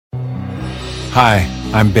Hi,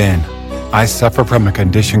 I'm Ben. I suffer from a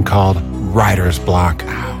condition called writer's block.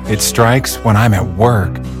 It strikes when I'm at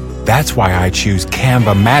work. That's why I choose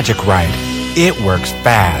Canva Magic Write. It works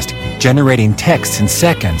fast, generating text in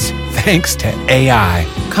seconds, thanks to AI.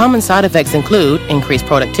 Common side effects include increased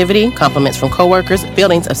productivity, compliments from coworkers,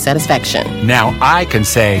 feelings of satisfaction. Now I can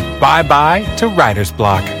say bye-bye to writer's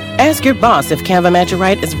block. Ask your boss if Canva Magic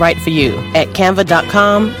Write is right for you at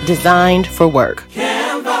canva.com, designed for work.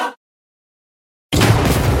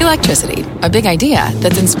 Electricity, a big idea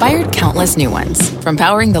that's inspired countless new ones. From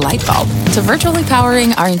powering the light bulb to virtually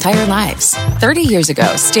powering our entire lives. 30 years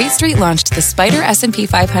ago, State Street launched the Spider S&P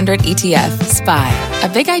 500 ETF, SPY. A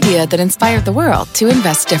big idea that inspired the world to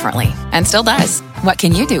invest differently. And still does. What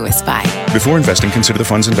can you do with SPY? Before investing, consider the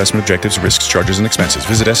fund's investment objectives, risks, charges, and expenses.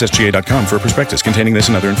 Visit ssga.com for a prospectus containing this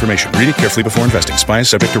and other information. Read it carefully before investing. SPY is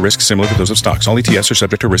subject to risks similar to those of stocks. All ETFs are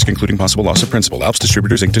subject to risk, including possible loss of principal. Alps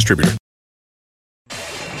Distributors, Inc. Distributor.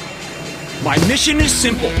 My mission is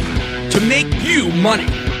simple, to make you money.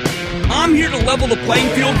 I'm here to level the playing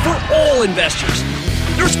field for all investors.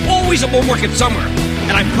 There's always a bull market somewhere,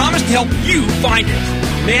 and I promise to help you find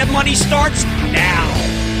it. Mad Money starts now.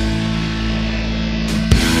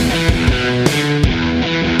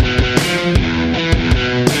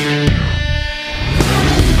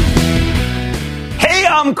 Hey,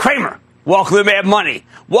 I'm Cramer. Welcome to Mad Money.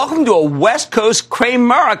 Welcome to a West Coast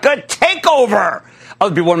Cramerica takeover.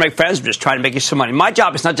 Other people want to make friends. I'm just trying to make you some money. My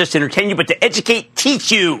job is not just to entertain you, but to educate,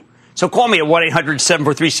 teach you. So call me at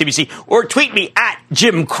 1-800-743-CBC or tweet me at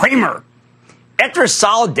Jim Cramer. After a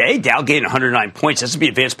solid day, Dow gained 109 points. S&P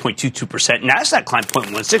advanced 0.22%. NASDAQ climbed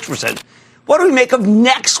 0.16%. What do we make of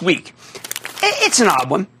next week? It's an odd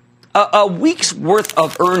one. A week's worth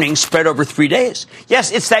of earnings spread over 3 days. Yes,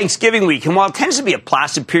 it's Thanksgiving week, and while it tends to be a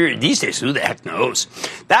placid period these days, who the heck knows?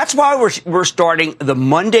 That's why we're starting the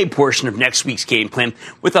Monday portion of next week's game plan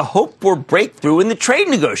with a hope for breakthrough in the trade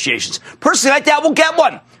negotiations. Personally, I doubt we'll get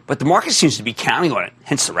one, but the market seems to be counting on it,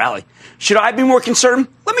 hence the rally. Should I be more concerned?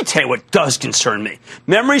 Let me tell you what does concern me.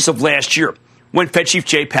 Memories of last year, when Fed Chief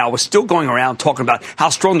Jay Powell was still going around talking about how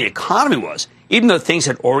strong the economy was, even though things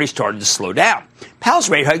had already started to slow down. Powell's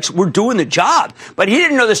rate hikes were doing the job, but he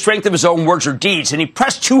didn't know the strength of his own words or deeds, and he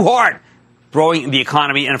pressed too hard, throwing the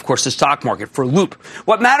economy and, of course, the stock market for a loop.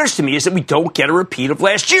 What matters to me is that we don't get a repeat of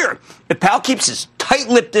last year. If Powell keeps his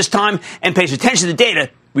tight-lipped this time and pays attention to the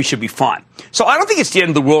data, we should be fine. So I don't think it's the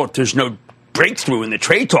end of the world if there's no breakthrough in the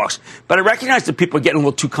trade talks, but I recognize that people are getting a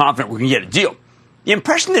little too confident we're going to get a deal. The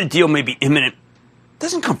impression that a deal may be imminent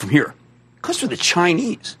doesn't come from here. It comes from the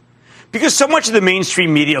Chinese. Because so much of the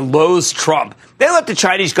mainstream media loathes Trump, they let the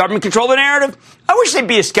Chinese government control the narrative. I wish they'd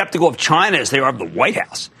be as skeptical of China as they are of the White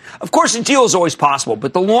House. Of course, a deal is always possible,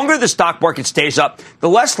 but the longer the stock market stays up, the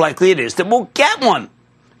less likely it is that we'll get one.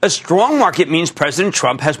 A strong market means President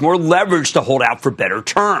Trump has more leverage to hold out for better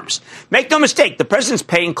terms. Make no mistake, the president's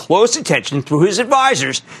paying close attention through his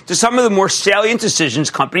advisors to some of the more salient decisions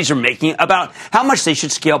companies are making about how much they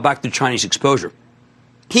should scale back their Chinese exposure.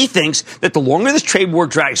 He thinks that the longer this trade war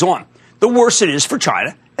drags on, the worse it is for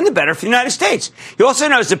China and the better for the United States. He also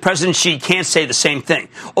knows that President Xi can't say the same thing,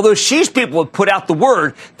 although Xi's people have put out the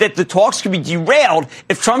word that the talks could be derailed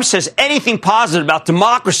if Trump says anything positive about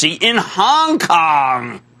democracy in Hong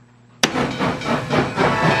Kong.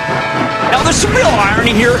 Now, there's some real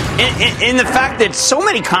irony here in the fact that so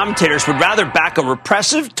many commentators would rather back a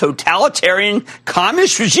repressive, totalitarian,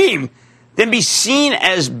 communist regime than be seen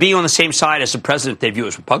as being on the same side as the president they view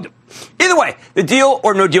as repugnant. Either way, the deal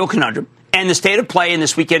or no deal conundrum and the state of play in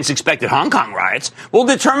this weekend's expected Hong Kong riots will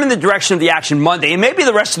determine the direction of the action Monday and maybe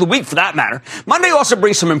the rest of the week for that matter. Monday also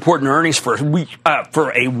brings some important earnings for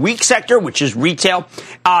a weak sector, which is retail,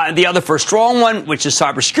 the other for a strong one, which is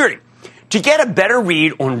cybersecurity. To get a better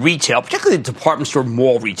read on retail, particularly the department store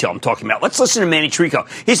mall retail I'm talking about, let's listen to Manny Tirico.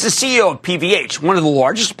 He's the CEO of PVH, one of the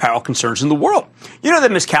largest apparel concerns in the world. You know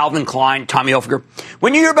them as Calvin Klein, Tommy Hilfiger.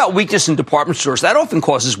 When you hear about weakness in department stores, that often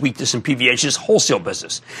causes weakness in PVH's wholesale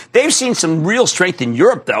business. They've seen some real strength in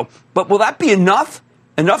Europe, though, but will that be enough?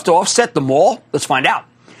 Enough to offset the mall? Let's find out.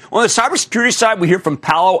 On the cybersecurity side, we hear from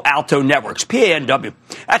Palo Alto Networks, PANW.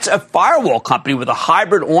 That's a firewall company with a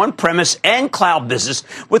hybrid on-premise and cloud business,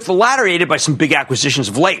 with the latter aided by some big acquisitions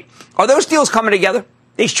of late. Are those deals coming together?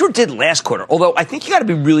 They sure did last quarter, although I think you got to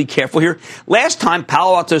be really careful here. Last time,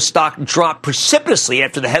 Palo Alto stock dropped precipitously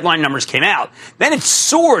after the headline numbers came out. Then it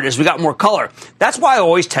soared as we got more color. That's why I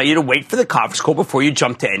always tell you to wait for the conference call before you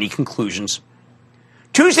jump to any conclusions.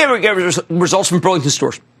 Tuesday, we get results from Burlington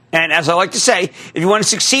Stores. And as I like to say, if you want to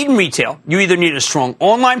succeed in retail, you either need a strong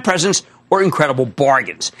online presence or incredible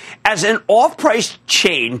bargains. As an off-price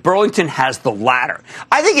chain, Burlington has the latter.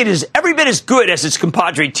 I think it is every bit as good as its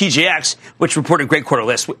compadre TJX, which reported a great quarter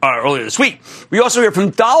earlier this week. We also hear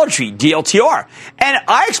from Dollar Tree, DLTR, and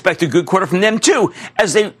I expect a good quarter from them too,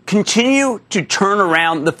 as they continue to turn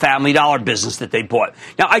around the Family Dollar business that they bought.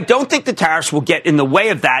 Now, I don't think the tariffs will get in the way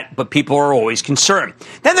of that, but people are always concerned.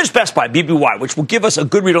 Then there's Best Buy, BBY, which will give us a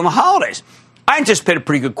good read on the holidays. I anticipate a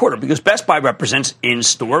pretty good quarter because Best Buy represents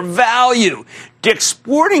in-store value. Dick's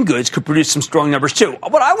Sporting Goods could produce some strong numbers too.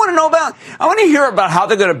 What I want to know about, I want to hear about how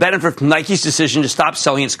they're going to benefit from Nike's decision to stop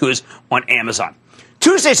selling its goods on Amazon.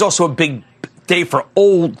 Tuesday is also a big day for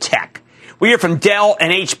old tech. We hear from Dell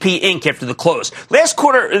and HP Inc. after the close. Last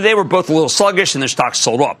quarter, they were both a little sluggish and their stocks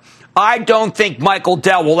sold off. I don't think Michael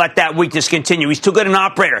Dell will let that weakness continue. He's too good an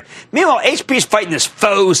operator. Meanwhile, HP is fighting this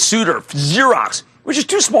faux suitor, Xerox, which is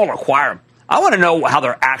too small to acquire him. I want to know how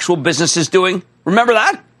their actual business is doing. Remember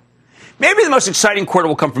that? Maybe the most exciting quarter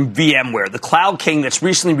will come from VMware, the cloud king that's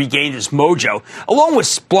recently regained its mojo, along with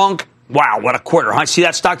Splunk. Wow, what a quarter, huh? See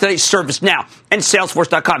that stock today? ServiceNow and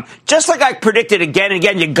Salesforce.com. Just like I predicted again and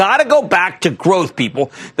again, you got to go back to growth,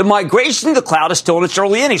 people. The migration to the cloud is still in its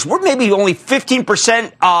early innings. We're maybe only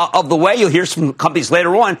 15% of the way. You'll hear some companies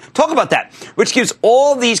later on talk about that, which gives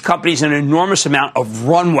all these companies an enormous amount of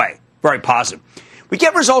runway. Very positive. We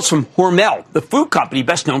get results from Hormel, the food company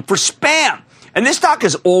best known for Spam. And this stock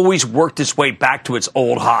has always worked its way back to its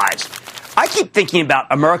old highs. I keep thinking about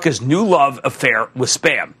America's new love affair with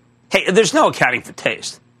Spam. Hey, there's no accounting for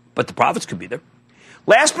taste, but the profits could be there.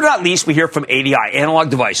 Last but not least, we hear from ADI, Analog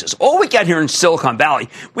Devices. All week out here in Silicon Valley,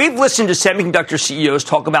 we've listened to semiconductor CEOs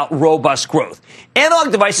talk about robust growth.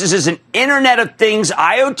 Analog Devices is an Internet of Things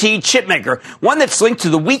IoT chipmaker, one that's linked to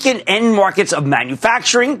the weakened end markets of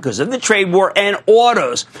manufacturing because of the trade war and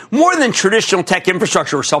autos, more than traditional tech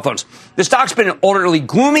infrastructure or cell phones. The stock's been alternately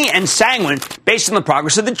gloomy and sanguine based on the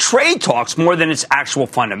progress of the trade talks more than its actual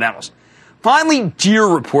fundamentals. Finally, Deere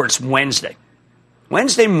reports Wednesday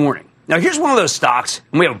morning. Now, here's one of those stocks,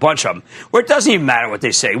 and we have a bunch of them, where it doesn't even matter what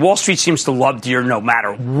they say. Wall Street seems to love Deere no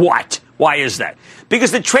matter what. Why is that?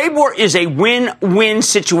 Because the trade war is a win-win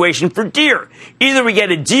situation for Deere. Either we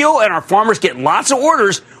get a deal and our farmers get lots of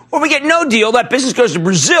orders, or we get no deal, that business goes to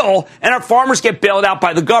Brazil, and our farmers get bailed out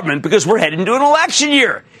by the government because we're heading into an election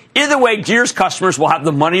year. Either way, Deere's customers will have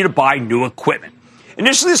the money to buy new equipment.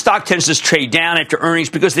 Initially, the stock tends to trade down after earnings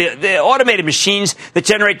because the automated machines that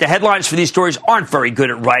generate the headlines for these stories aren't very good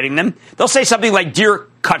at writing them. They'll say something like Deere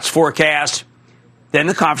cuts forecast. Then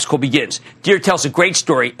the conference call begins. Deere tells a great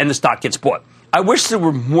story, and the stock gets bought. I wish there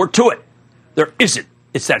were more to it. There isn't.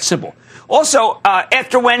 It's that simple. Also,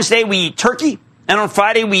 after Wednesday, we eat turkey, and on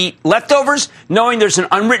Friday, we eat leftovers, knowing there's an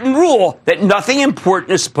unwritten rule that nothing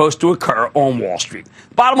important is supposed to occur on Wall Street.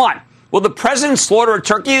 Bottom line. Will the president slaughter a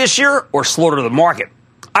turkey this year or slaughter the market?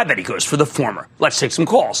 I bet he goes for the former. Let's take some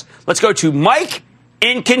calls. Let's go to Mike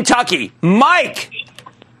in Kentucky. Mike!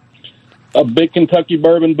 A big Kentucky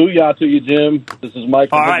bourbon booyah to you, Jim. This is Mike.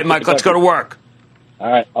 All right, Mike, let's go to work.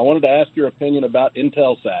 All right. I wanted to ask your opinion about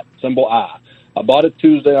Intelsat, symbol I. I bought it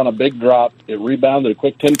Tuesday on a big drop. It rebounded a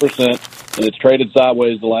quick 10%, and it's traded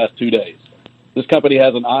sideways the last 2 days. This company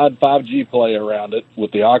has an odd 5G play around it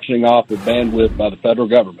with the auctioning off of bandwidth by the federal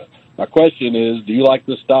government. My question is, do you like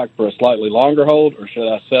this stock for a slightly longer hold, or should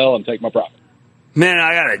I sell and take my profit? Man,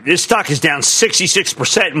 I got it. This stock is down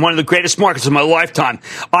 66% in one of the greatest markets of my lifetime.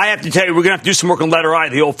 I have to tell you, we're going to have to do some work on Letter I,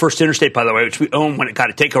 the old First Interstate, by the way, which we owned when it got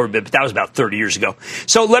a takeover bid, but that was about 30 years ago.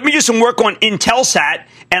 So let me do some work on Intelsat,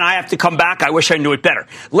 and I have to come back. I wish I knew it better.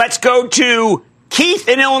 Let's go to Keith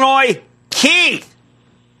in Illinois. Keith!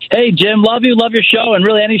 Hey, Jim, love you, love your show, and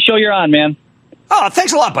really any show you're on, man. Oh,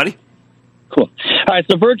 thanks a lot, buddy. Cool. All right,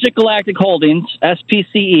 so Virgin Galactic Holdings,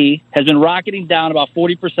 SPCE, has been rocketing down about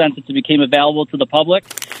 40% since it became available to the public.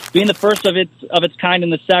 Being the first of its kind in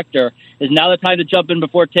the sector, is now the time to jump in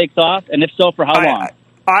before it takes off? And if so, for how long?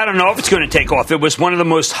 I don't know if it's going to take off. It was one of the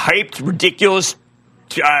most hyped, ridiculous...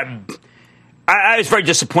 I was very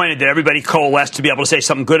disappointed that everybody coalesced to be able to say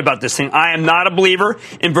something good about this thing. I am not a believer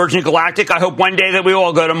in Virgin Galactic. I hope one day that we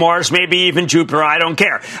all go to Mars, maybe even Jupiter. I don't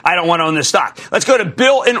care. I don't want to own this stock. Let's go to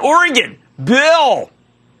Bill in Oregon. Bill!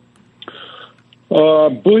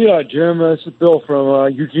 Booyah, Jim. This is Bill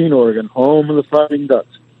from Eugene, Oregon, home of the Fighting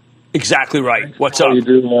Ducks. Exactly right. What's up? What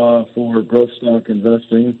do you do for growth stock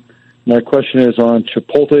investing? My question is on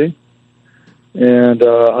Chipotle. And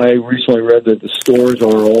I recently read that the stores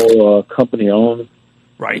are all company-owned.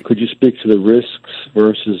 Right. Could you speak to the risks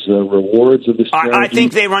versus rewards of this strategy? I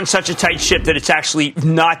think they run such a tight ship that it's actually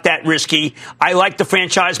not that risky. I like the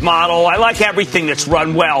franchise model. I like everything that's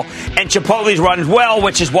run well. And Chipotle's run well,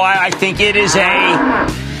 which is why I think it is a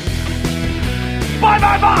Buy.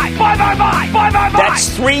 That's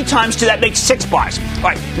 3 times 2. That makes 6 buys. All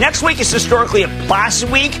right, next week is historically a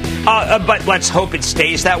placid week, but let's hope it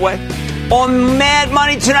stays that way. On Mad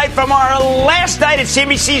Money tonight from our last night at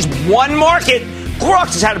CNBC's One Market,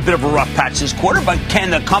 Clorox has had a bit of a rough patch this quarter, but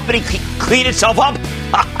can the company clean itself up?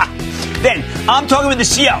 Then, I'm talking with the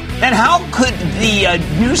CEO. And how could the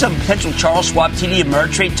news of potential Charles Schwab TD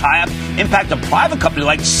Ameritrade tie-up impact a private company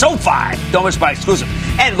like SoFi? Don't miss my exclusive.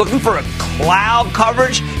 And looking for a cloud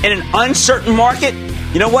coverage in an uncertain market?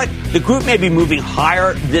 You know what? The group may be moving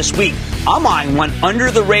higher this week. I'm eyeing one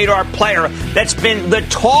under-the-radar player that's been the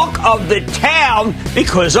talk of the town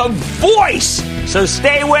because of voice. So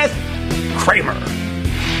stay with Cramer.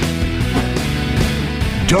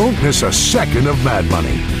 Don't miss a second of Mad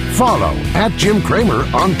Money. Follow @Jim Cramer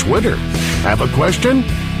on Twitter. Have a question?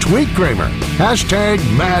 Tweet Cramer.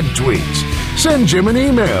 #MadTweets. Send Jim an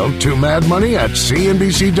email to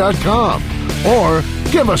madmoney@cnbc.com or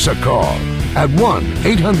give us a call at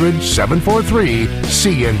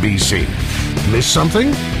 1-800-743-CNBC. Miss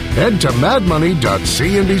something? Head to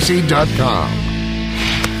madmoney.cnbc.com.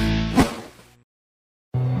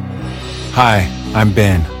 Hi, I'm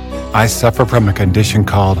Ben. I suffer from a condition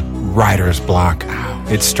called writer's block.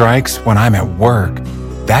 It strikes when I'm at work.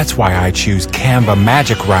 That's why I choose Canva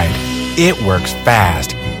Magic Write. It works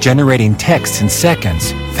fast, generating text in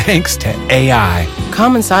seconds, thanks to AI.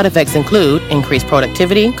 Common side effects include increased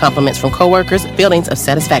productivity, compliments from coworkers, feelings of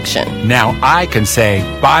satisfaction. Now I can say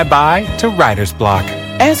bye-bye to writer's block.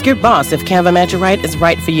 Ask your boss if Canva Magic Write is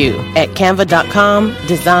right for you at canva.com,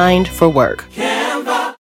 designed for work.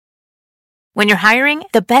 When you're hiring,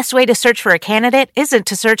 the best way to search for a candidate isn't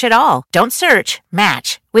to search at all. Don't search,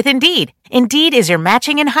 match with Indeed. Indeed is your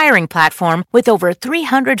matching and hiring platform with over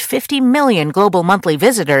 350 million global monthly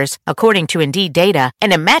visitors, according to Indeed data,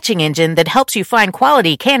 and a matching engine that helps you find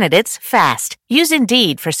quality candidates fast. Use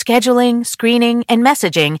Indeed for scheduling, screening, and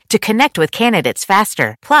messaging to connect with candidates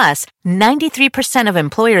faster. Plus, 93% of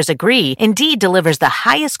employers agree Indeed delivers the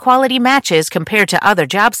highest quality matches compared to other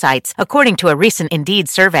job sites, according to a recent Indeed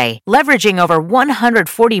survey. Leveraging over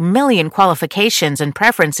 140 million qualifications and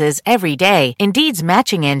preferences every day, Indeed's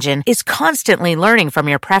matching engine is constantly learning from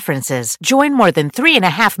your preferences. Join more than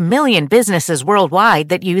 3.5 million businesses worldwide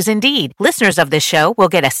that use Indeed. Listeners of this show will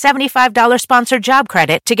get a $75 sponsored job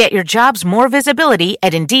credit to get your jobs more visibility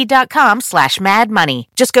at Indeed.com/madmoney.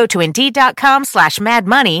 Just go to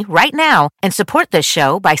Indeed.com/madmoney right now and support this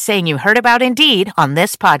show by saying you heard about Indeed on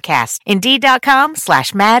this podcast.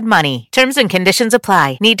 Indeed.com/madmoney. Terms and conditions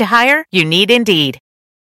apply. Need to hire? You need Indeed.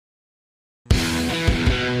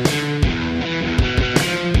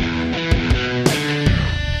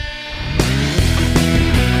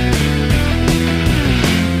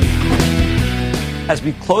 As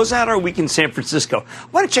we close out our week in San Francisco, I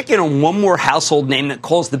want to check in on one more household name that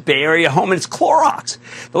calls the Bay Area home, and it's Clorox.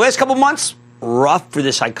 The last couple months, rough for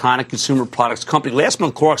this iconic consumer products company. Last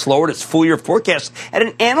month, Clorox lowered its full-year forecast at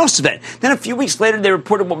an analyst event. Then a few weeks later, they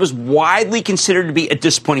reported what was widely considered to be a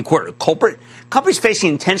disappointing quarter. Culprit? Companies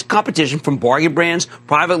facing intense competition from bargain brands,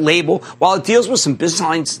 private label, while it deals with some business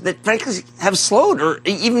lines that frankly have slowed or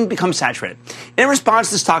even become saturated. In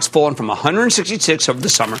response, the stock's fallen from 166 over the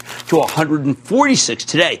summer to 146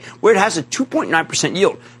 today, where it has a 2.9%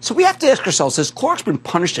 yield. So we have to ask ourselves, has Clorox been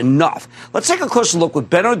punished enough? Let's take a closer look with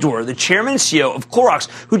Ben Odor, the chairman and CEO of Clorox,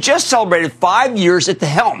 who just celebrated 5 years at the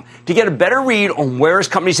helm, to get a better read on where his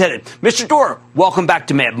company's headed. Mr. Odor, welcome back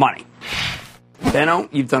to Mad Money. Benno,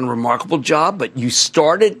 you've done a remarkable job, but you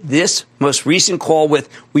started this most recent call with,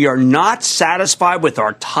 we are not satisfied with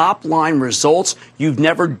our top-line results. You've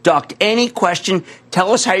never ducked any question.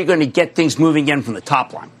 Tell us how you're going to get things moving again from the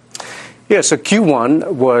top line. Yeah, so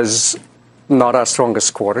Q1 was not our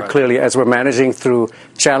strongest quarter, clearly, as we're managing through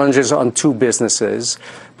challenges on two businesses.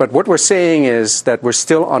 But what we're saying is that we're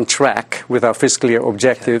still on track with our fiscal year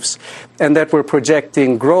objectives and that we're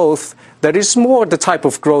projecting growth that is more the type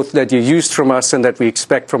of growth that you used from us and that we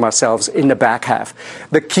expect from ourselves in the back half.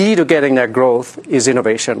 The key to getting that growth is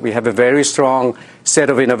innovation. We have a very strong set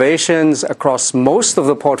of innovations across most of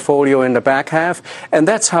the portfolio in the back half, and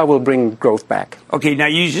that's how we'll bring growth back. Okay, now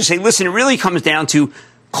you just say, listen, it really comes down to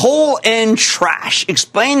coal and trash.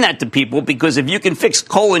 Explain that to people, because if you can fix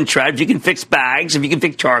coal and trash, if you can fix bags, if you can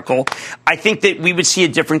fix charcoal, I think that we would see a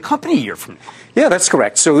different company a year from now. Yeah, that's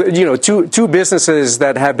correct. So, two businesses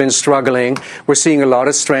that have been struggling. We're seeing a lot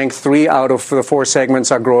of strength. 3 out of the 4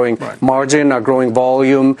 segments are growing margin, are growing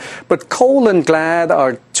volume. But Coal and Glad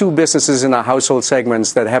are 2 businesses in our household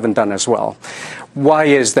segments that haven't done as well. Why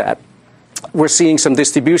is that? we're seeing some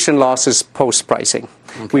distribution losses post-pricing.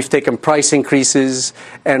 Okay. We've taken price increases,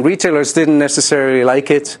 and retailers didn't necessarily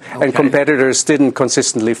like it, and competitors didn't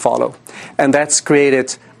consistently follow. And that's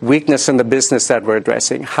created weakness in the business that we're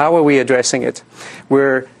addressing. How are we addressing it?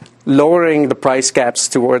 We're lowering the price gaps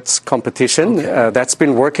towards competition. That's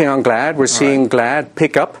been working on Glad. We're seeing Glad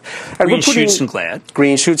pick up. And green shoots on Glad.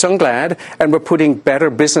 Green shoots on Glad. And we're putting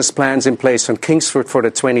better business plans in place on Kingsford for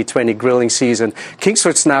the 2020 grilling season.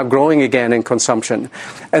 Kingsford's now growing again in consumption.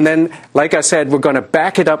 And then, like I said, we're going to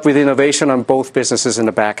back it up with innovation on both businesses in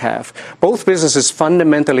the back half. Both businesses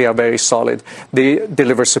fundamentally are very solid. They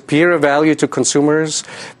deliver superior value to consumers.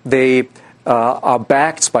 They are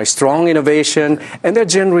backed by strong innovation, and they're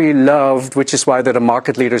generally loved, which is why they're the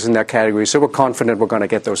market leaders in their category. So we're confident we're going to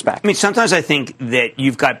get those back. I mean, sometimes I think that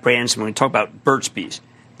you've got brands, when we talk about Burt's Bees,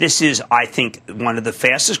 this is, I think, one of the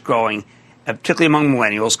fastest growing, particularly among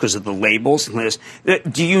millennials, because of the labels.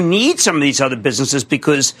 Do you need some of these other businesses?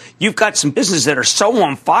 Because you've got some businesses that are so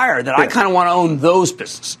on fire that I kind of want to own those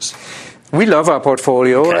businesses. We love our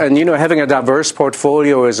portfolio, and, having a diverse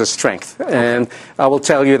portfolio is a strength. And I will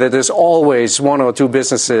tell you that there's always one or two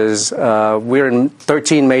businesses. We're in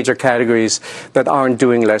 13 major categories that aren't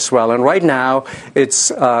doing less well. And right now, it's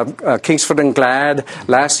Kingsford and Glad.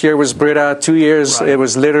 Last year was Brita. 2 years it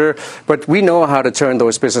was Litter. But we know how to turn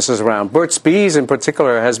those businesses around. Burt's Bees, in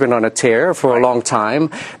particular, has been on a tear for a long time.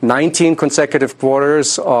 19 consecutive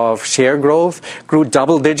quarters of share growth. Grew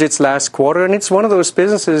double digits last quarter. And it's one of those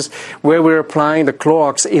businesses where we're applying the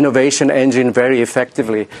Clorox innovation engine very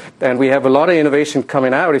effectively. And we have a lot of innovation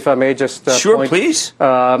coming out, if I may just point please.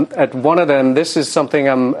 At one of them. This is something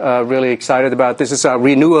I'm really excited about. This is our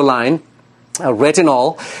Renewal line.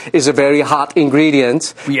 Retinol is a very hot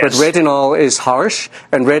ingredient, but retinol is harsh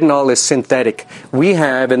and retinol is synthetic. We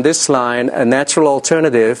have in this line a natural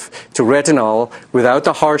alternative to retinol without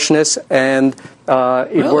the harshness, and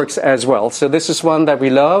it works as well. So this is one that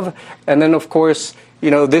we love. And then, of course,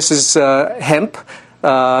 this is hemp,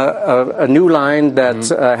 a new line that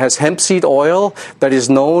has hemp seed oil that is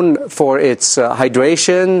known for its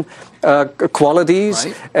hydration qualities.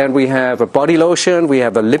 And we have a body lotion, we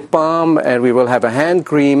have a lip balm, and we will have a hand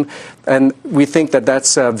cream. And we think that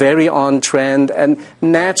that's a very on-trend and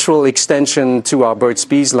natural extension to our Burt's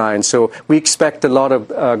Bees line. So we expect a lot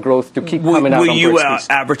of growth to keep coming out on Burt's Bees. Will you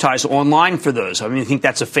advertise online for those? I mean, I think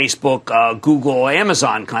that's a Facebook, Google,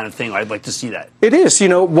 Amazon kind of thing. I'd like to see that. It is.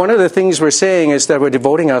 One of the things we're saying is that we're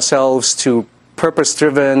devoting ourselves to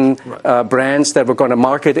purpose-driven brands that we're going to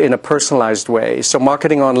market in a personalized way. So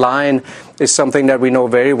marketing online is something that we know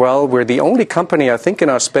very well. We're the only company, I think, in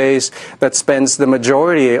our space that spends the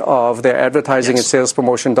majority of their advertising and sales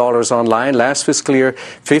promotion dollars online. Last fiscal year,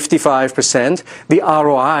 55%. The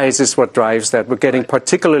ROIs is what drives that. We're getting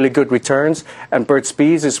particularly good returns, and Burt's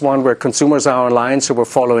Bees is one where consumers are online, so we're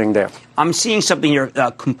following there. I'm seeing something here,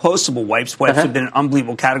 compostable wipes. Wipes have been an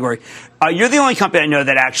unbelievable category. You're the only company I know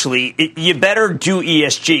that actually, you better do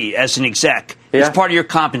ESG as an exec. It's part of your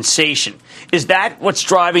compensation. Is that what's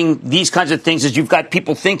driving these kinds of things? Is you've got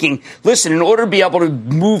people thinking, listen, in order to be able to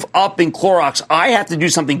move up in Clorox, I have to do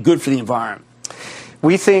something good for the environment.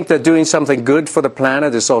 We think that doing something good for the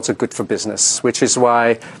planet is also good for business, which is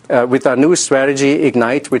why with our new strategy,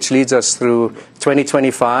 Ignite, which leads us through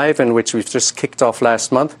 2025 and which we've just kicked off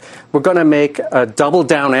last month, we're going to make a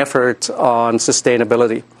double-down effort on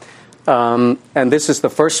sustainability. And this is the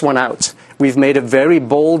first one out. We've made a very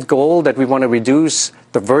bold goal that we want to reduce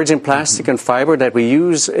the virgin plastic and fiber that we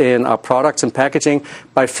use in our products and packaging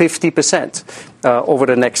by 50% over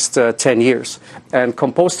the next 10 years. And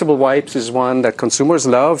compostable wipes is one that consumers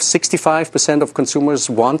love. 65% of consumers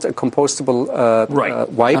want a compostable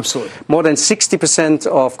wipe. Absolutely. More than 60%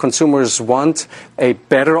 of consumers want a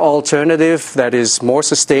better alternative that is more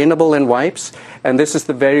sustainable in wipes. And this is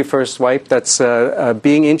the very first wipe that's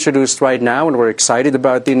being introduced right now, and we're excited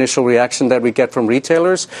about the initial reaction that we get from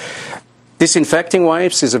retailers. Disinfecting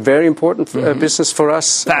wipes is a very important business for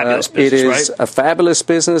us. Fabulous business, it is a fabulous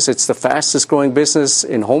business. It's the fastest growing business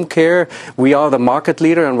in home care. We are the market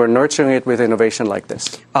leader, and we're nurturing it with innovation like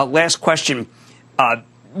this. Last question.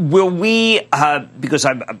 Will we, because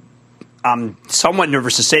I'm somewhat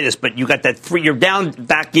nervous to say this, but you got that you're down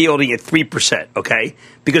back yielding at 3%, okay,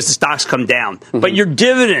 because the stocks come down. But your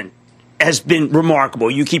dividend has been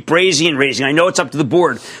remarkable. You keep raising and raising. I know it's up to the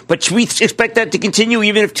board, but should we expect that to continue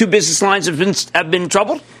even if two business lines have been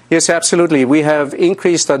troubled? Yes, absolutely. We have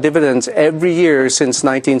increased our dividends every year since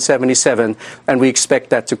 1977, and we expect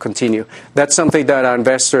that to continue. That's something that our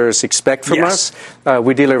investors expect from us.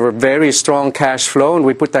 We deliver very strong cash flow, and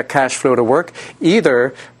we put that cash flow to work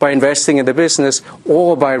either by investing in the business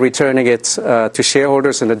or by returning it to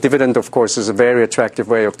shareholders. And the dividend, of course, is a very attractive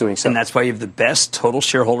way of doing so. And that's why you have the best total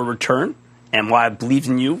shareholder return, and why I believed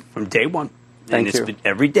in you from day one. Thank you. Been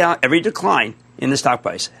every decline in the stock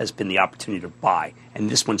price has been the opportunity to buy, and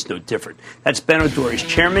this one's no different. That's Ben O'Doherty,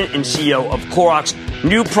 Chairman and CEO of Clorox.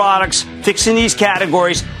 New products, fixing these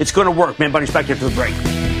categories. It's going to work. Mad Money's back after the break.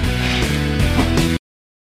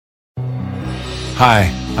 Hi,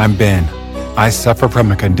 I'm Ben. I suffer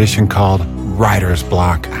from a condition called writer's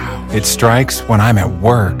block. It strikes when I'm at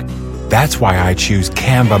work. That's why I choose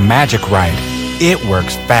Canva Magic Write. It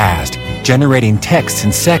works fast, generating text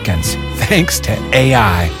in seconds, thanks to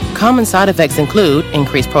AI. Common side effects include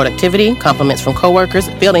increased productivity, compliments from coworkers,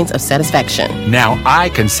 feelings of satisfaction. Now I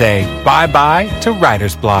can say bye-bye to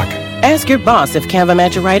writer's block. Ask your boss if Canva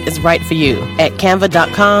Magic Write is right for you at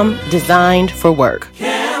canva.com, designed for work.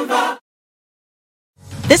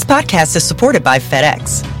 This podcast is supported by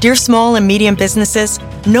FedEx. Dear small and medium businesses,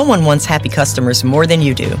 no one wants happy customers more than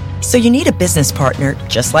you do. So you need a business partner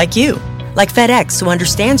just like you. Like FedEx, who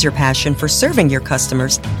understands your passion for serving your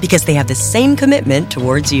customers because they have the same commitment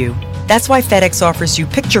towards you. That's why FedEx offers you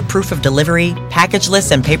picture proof of delivery,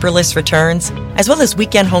 packageless and paperless returns, as well as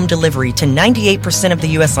weekend home delivery to 98% of the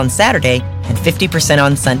U.S. on Saturday and 50%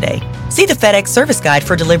 on Sunday. See the FedEx service guide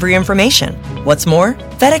for delivery information. What's more,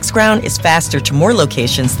 FedEx Ground is faster to more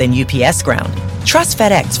locations than UPS Ground. Trust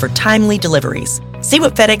FedEx for timely deliveries. See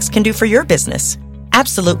what FedEx can do for your business.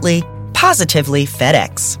 Absolutely, positively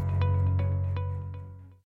FedEx.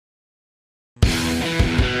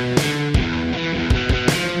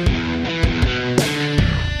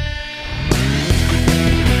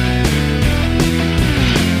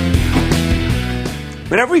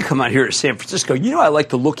 Whenever we come out here to San Francisco, I like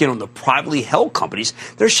to look in on the privately held companies.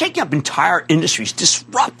 They're shaking up entire industries,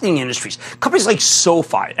 disrupting industries. Companies like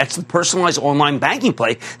SoFi, that's the personalized online banking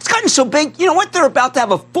play. It's gotten so big, you know what? They're about to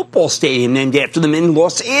have a football stadium named after them in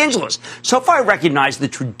Los Angeles. SoFi recognized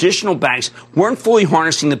that traditional banks weren't fully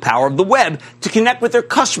harnessing the power of the web to connect with their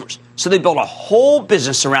customers. So they built a whole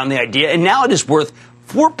business around the idea, and now it is worth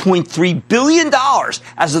 $4.3 billion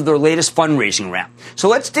as of their latest fundraising round. So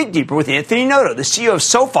let's dig deeper with Anthony Noto, the CEO of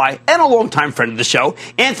SoFi and a longtime friend of the show.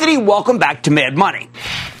 Anthony, welcome back to Mad Money.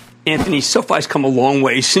 Anthony, SoFi's come a long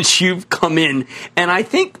way since you've come in, and I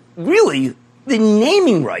think really the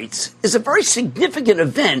naming rights is a very significant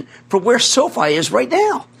event for where SoFi is right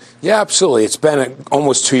now. Yeah, absolutely. It's been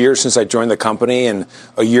almost 2 years since I joined the company, and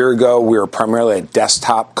a year ago we were primarily a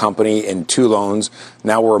desktop company in 2 loans.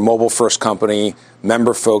 Now we're a mobile-first company,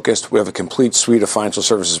 member-focused. We have a complete suite of financial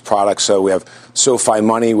services products. So we have SoFi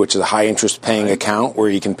Money, which is a high-interest paying account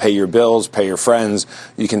where you can pay your bills, pay your friends.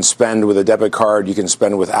 You can spend with a debit card. You can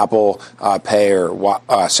spend with Apple Pay or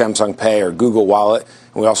Samsung Pay or Google Wallet.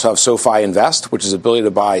 And we also have SoFi Invest, which is the ability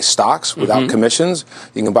to buy stocks without commissions.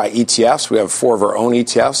 You can buy ETFs. We have 4 of our own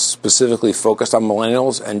ETFs specifically focused on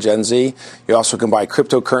millennials and Gen Z. You also can buy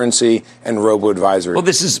cryptocurrency and robo-advisory. Well,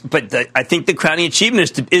 I think the crowning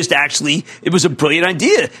achievement is to actually, it was a brilliant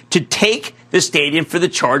idea to take the stadium for the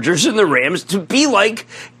Chargers and the Rams to be like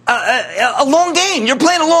a long game. You're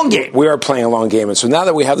playing a long game. We are playing a long game. And so now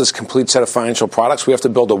that we have this complete set of financial products, we have to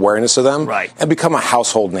build awareness of them and become a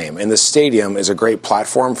household name. And the stadium is a great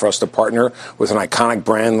platform for us to partner with an iconic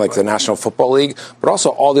brand like the National Football League, but also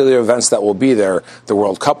all the other events that will be there. The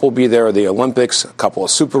World Cup will be there, the Olympics, a couple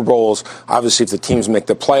of Super Bowls. Obviously, if the teams make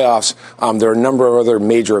the playoffs, there are a number of other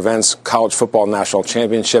major events, college football national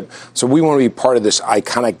championship. So we want to be part of this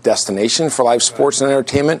iconic destination for live sports and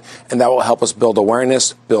entertainment, and that will help us build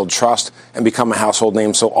awareness, build trust, and become a household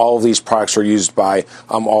name. So all of these products are used by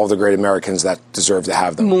all of the great Americans that deserve to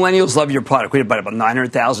have them. Millennials love your product. We have about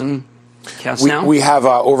 900,000 accounts now? We have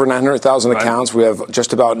over 900,000 accounts. We have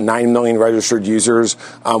just about 9 million registered users.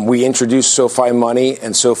 We introduced SoFi Money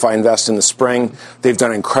and SoFi Invest in the spring. They've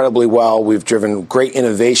done incredibly well. We've driven great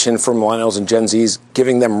innovation for millennials and Gen Zs,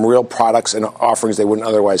 giving them real products and offerings they wouldn't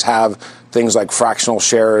otherwise have. Things like fractional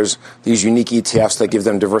shares, these unique ETFs that give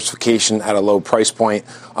them diversification at a low price point.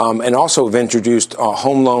 And also have introduced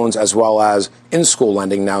home loans as well as in-school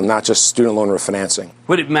lending now, not just student loan refinancing.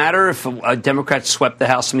 Would it matter if Democrats swept the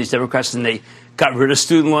House, some of these Democrats, and they got rid of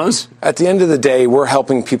student loans? At the end of the day, we're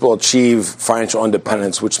helping people achieve financial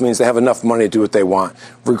independence, which means they have enough money to do what they want.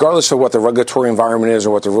 Regardless of what the regulatory environment is or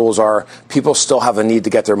what the rules are, people still have a need to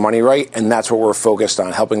get their money right, and that's what we're focused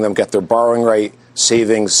on, helping them get their borrowing right,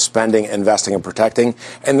 savings, spending, investing, and protecting.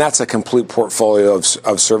 And that's a complete portfolio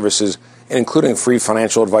of services, including free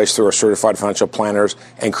financial advice through our certified financial planners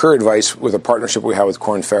and career advice with a partnership we have with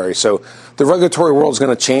Korn Ferry. So the regulatory world is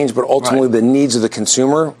going to change, but ultimately the needs of the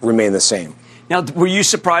consumer remain the same. Now, were you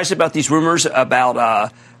surprised about these rumors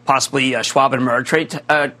about possibly Schwab and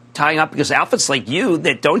Ameritrade tying up? Because outfits like you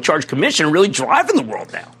that don't charge commission are really driving the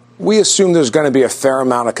world now. We assume there's going to be a fair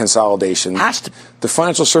amount of consolidation. The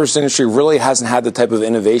financial service industry really hasn't had the type of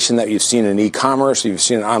innovation that you've seen in e-commerce, you've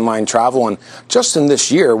seen in online travel. And just in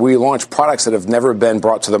this year, we launched products that have never been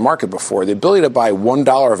brought to the market before. The ability to buy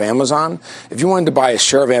 $1 of Amazon. If you wanted to buy a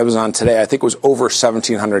share of Amazon today, I think it was over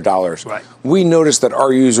 $1,700. Right. We noticed that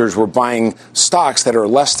our users were buying stocks that are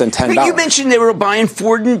less than $10. But you mentioned they were buying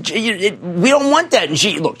Ford and we don't want that. And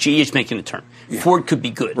GE is making a turn. Yeah. Ford could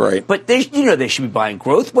be good. Right. But they should be buying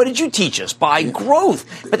growth. What did you teach us? Buy growth.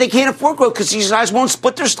 But they can't afford growth because these guys won't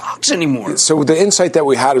split their stocks anymore. So the insight that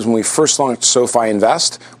we had is when we first launched SoFi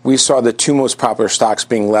Invest, we saw the two most popular stocks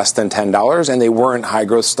being less than $10, and they weren't high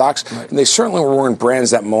growth stocks. Right. And they certainly weren't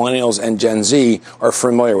brands that millennials and Gen Z are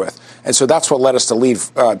familiar with. And so that's what led us to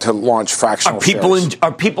launch fractional shares.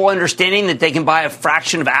 Are people understanding that they can buy a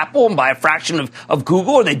fraction of Apple and buy a fraction of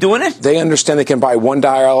Google? Are they doing it? They understand they can buy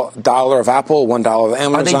 $1 of Apple, $1 of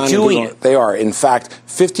Amazon. Are they doing it? They are. In fact,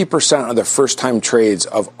 50% of the first-time trades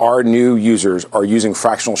of our new users are using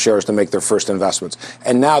fractional shares to make their first investments.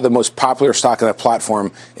 And now the most popular stock on that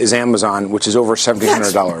platform is Amazon, which is over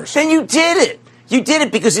 $1,700. Then you did it. You did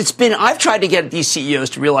it because I've tried to get these CEOs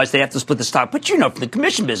to realize they have to split the stock. But from the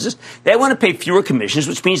commission business, they want to pay fewer commissions,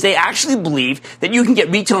 which means they actually believe that you can get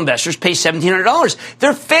retail investors pay $1,700.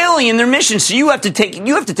 They're failing in their mission, so you have to take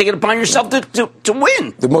it upon yourself to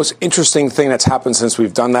win. The most interesting thing that's happened since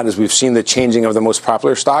we've done that is we've seen the changing of the most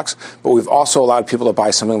popular stocks, but we've also allowed people to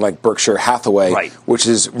buy something like Berkshire Hathaway, which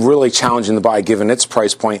is really challenging to buy given its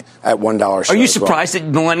price point at $1. Are you surprised that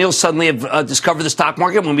millennials suddenly have discovered the stock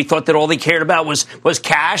market when we thought that all they cared about was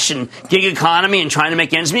cash and gig economy and trying to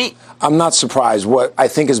make ends meet? I'm not surprised. What I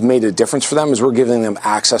think has made a difference for them is we're giving them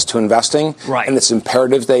access to investing. Right. And it's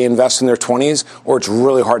imperative they invest in their 20s or it's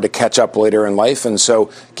really hard to catch up later in life. And so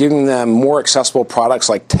giving them more accessible products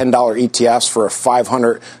like $10 ETFs for a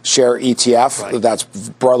 500 share ETF that's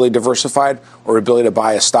broadly diversified or ability to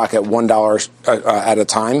buy a stock at $1 at a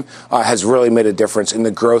time has really made a difference in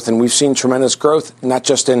the growth. And we've seen tremendous growth, not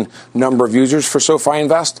just in number of users for SoFi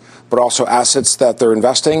Invest, but also assets that they're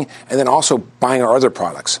investing and then also buying our other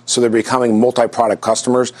products. So they're becoming multi-product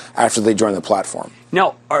customers after they join the platform.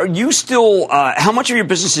 Now, are you still, how much of your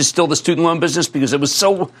business is still the student loan business? Because it was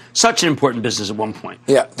such an important business at one point.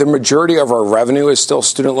 Yeah, the majority of our revenue is still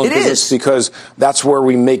student loan business because that's where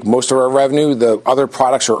we make most of our revenue. The other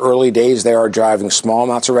products are early days. They are driving small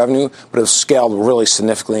amounts of revenue, but have scaled really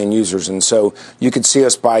significantly in users. And so you could see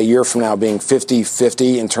us by a year from now being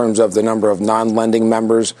 50-50 in terms of the number of non-lending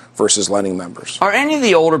members versus lending members. Are any of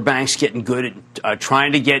the older banks getting good at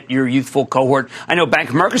trying to get your youthful cohort? I know Bank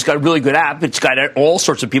of America's got a really good app. It's got all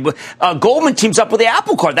sorts of people. Goldman teams up with the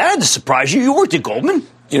Apple Card. That had to surprise you. You worked at Goldman.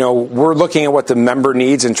 We're looking at what the member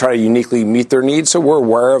needs and try to uniquely meet their needs. So we're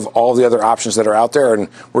aware of all the other options that are out there, and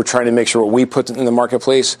we're trying to make sure what we put in the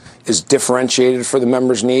marketplace is differentiated for the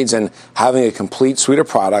members' needs. And having a complete suite of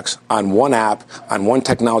products on one app, on one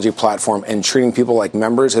technology platform, and treating people like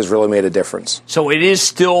members has really made a difference. So it is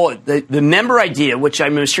still the member idea, which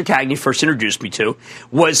Mr. Cagney first introduced me to,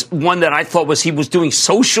 was one that I thought he was doing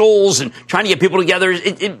socials and trying to get people together.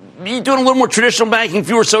 You're doing a little more traditional banking,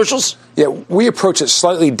 fewer socials? Yeah, we approach it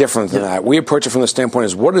slightly different than that. We approach it from the standpoint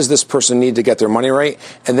is what does this person need to get their money right?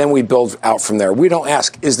 And then we build out from there. We don't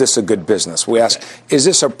ask, is this a good business? We ask, is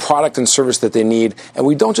this a product and service that they need? And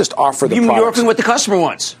we don't just offer the product. You're working what the customer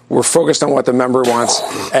wants. We're focused on what the member wants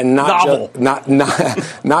and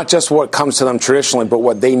not just what comes to them traditionally, but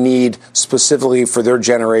what they need specifically for their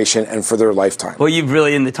generation and for their lifetime. Well, you've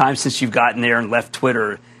really, in the time since you've gotten there and left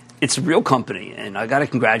Twitter, it's a real company, and I got to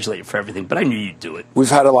congratulate you for everything, but I knew you'd do it.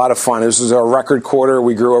 We've had a lot of fun. This was our record quarter.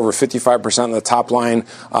 We grew over 55% on the top line,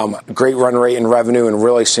 great run rate in revenue, and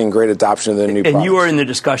really seeing great adoption of the new products. And you are in the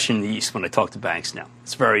discussion in the East when I talk to banks now.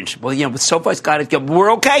 It's very interesting. Well, with SoFi's got it.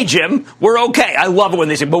 We're okay, Jim. We're okay. I love it when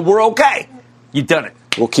they say, but we're okay. You've done it.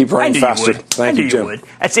 We'll keep running faster. Thank you, Jim.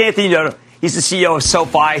 That's Anthony Noto. He's the CEO of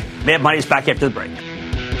SoFi. Mad Money is back after the break.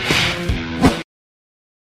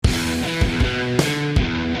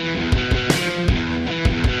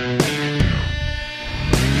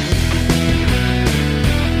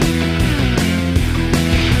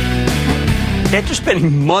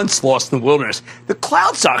 spending months lost in the wilderness, the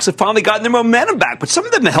cloud stocks have finally gotten their momentum back, but some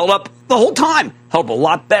of them held up the whole time, held up a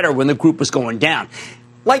lot better when the group was going down.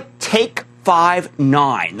 Like Take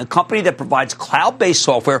Five9, the company that provides cloud-based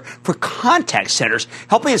software for contact centers,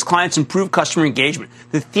 helping its clients improve customer engagement.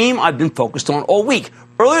 The theme I've been focused on all week.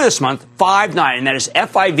 Earlier this month, Five9, and that is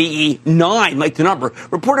Five9, like the number,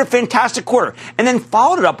 reported a fantastic quarter, and then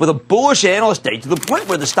followed it up with a bullish analyst day to the point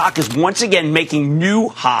where the stock is once again making new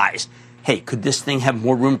highs. Hey, could this thing have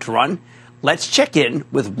more room to run? Let's check in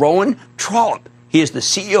with Rowan Trollope. He is the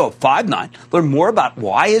CEO of Five9. Learn more about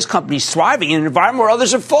why his company is thriving in an environment where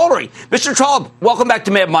others are faltering. Mr. Trollope, welcome back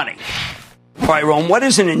to Mad Money. All right, Rowan, what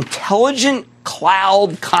is an intelligent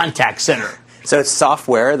cloud contact center? So it's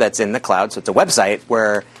software that's in the cloud. So it's a website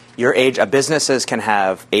where businesses can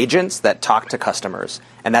have agents that talk to customers.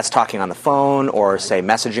 And that's talking on the phone or, say,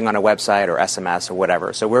 messaging on a website or SMS or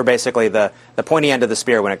whatever. So we're basically the pointy end of the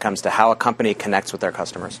spear when it comes to how a company connects with their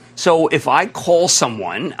customers. So if I call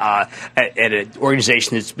someone at an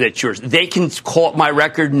organization that's yours, they can call up my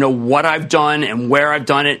record, know what I've done and where I've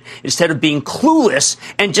done it, instead of being clueless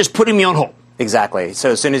and just putting me on hold. Exactly.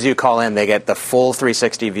 So as soon as you call in, they get the full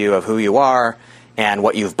 360 view of who you are and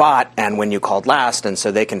what you've bought and when you called last. And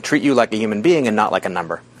so they can treat you like a human being and not like a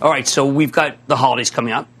number. All right. So we've got the holidays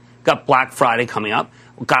coming up. Got Black Friday coming up.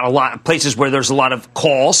 We've got a lot of places where there's a lot of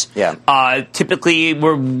calls. Yeah. Typically,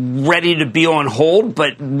 we're ready to be on hold,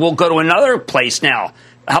 but we'll go to another place now.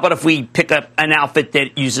 How about if we pick up an outfit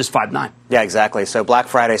that uses Five9? Yeah, exactly. So Black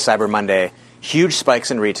Friday, Cyber Monday, huge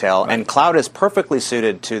spikes in retail, and cloud is perfectly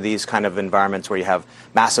suited to these kind of environments where you have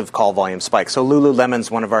massive call volume spikes. So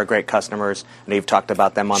Lululemon's one of our great customers, and you've talked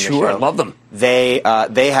about them on the show. Sure, I love them. They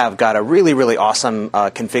have got a really, really awesome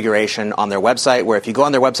configuration on their website where if you go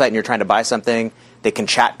on their website and you're trying to buy something, they can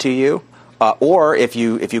chat to you. Or if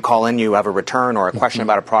you call in, you have a return or a question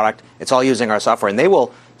about a product, it's all using our software. And they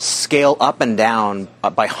will scale up and down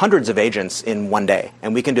by hundreds of agents in one day.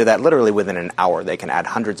 And we can do that literally within an hour. They can add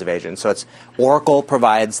hundreds of agents. So it's Oracle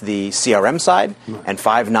provides the CRM side, and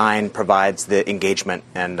Five9 provides the engagement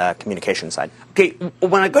and communication side. Okay,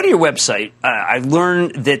 when I go to your website, I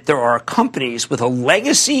learned that there are companies with a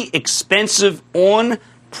legacy, expensive,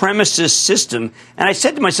 on-premises system. And I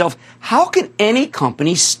said to myself, how can any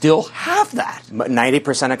company still have that?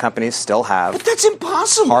 90% of companies still have. But that's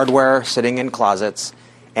impossible. Hardware sitting in closets.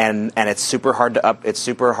 And it's super hard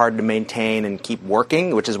to maintain and keep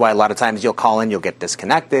working, which is why a lot of times you'll call in, you'll get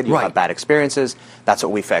disconnected, you'll have bad experiences. That's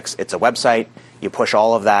what we fix. It's a website. You push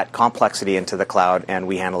all of that complexity into the cloud, and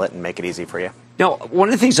we handle it and make it easy for you. Now, one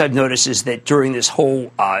of the things I've noticed is that during this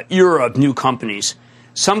whole era of new companies,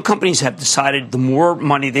 some companies have decided the more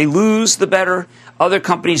money they lose, the better. Other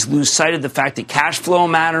companies lose sight of the fact that cash flow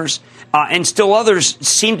matters. And still others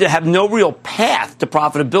seem to have no real path to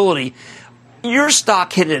profitability. Your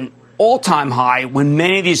stock hit an all-time high when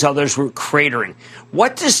many of these others were cratering.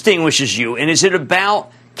 What distinguishes you, and is it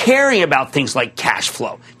about caring about things like cash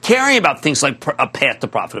flow, caring about things like a path to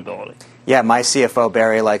profitability? Yeah, my CFO,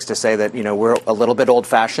 Barry, likes to say that, we're a little bit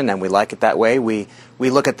old-fashioned, and we like it that way. We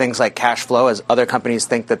look at things like cash flow as other companies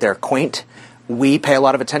think that they're quaint. We pay a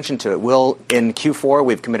lot of attention to it. In Q4,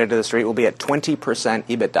 we've committed to the street, we'll be at 20%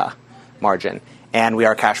 EBITDA margin, and we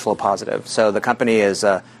are cash flow positive. So the company is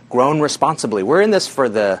grown responsibly. We're in this for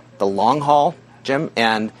the long haul, Jim,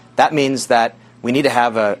 and that means that we need to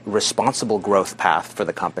have a responsible growth path for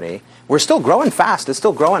the company. We're still growing fast. It's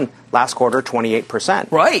still growing last quarter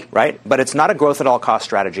 28%. Right? But it's not a growth at all cost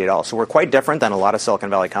strategy at all. So we're quite different than a lot of Silicon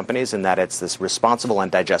Valley companies in that it's this responsible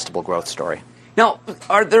and digestible growth story. Now,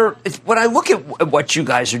 when I look at what you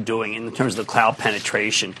guys are doing in terms of the cloud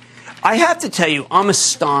penetration, I have to tell you, I'm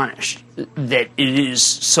astonished that it is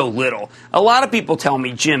so little. A lot of people tell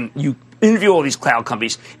me, Jim, you interview all these cloud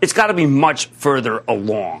companies, it's got to be much further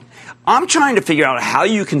along. I'm trying to figure out how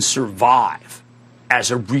you can survive as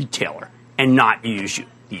a retailer and not use you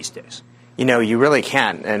these days. You really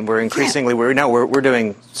can, and we're increasingly we're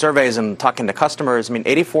doing surveys and talking to customers. I mean,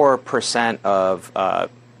 84% of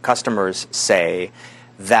customers say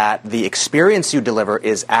that the experience you deliver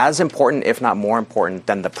is as important, if not more important,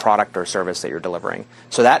 than the product or service that you're delivering.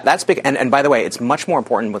 So that's big. And by the way, it's much more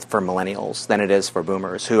important for millennials than it is for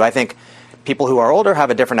boomers, who I think people who are older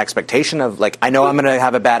have a different expectation of, like, I know I'm going to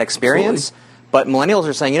have a bad experience. Absolutely. But millennials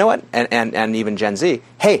are saying, you know what, and even Gen Z,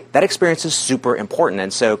 hey, that experience is super important.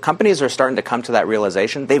 And so companies are starting to come to that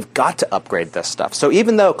realization. They've got to upgrade this stuff. So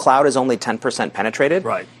even though cloud is only 10% penetrated,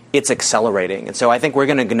 it's accelerating. And so I think we're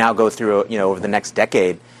going to now go through, over the next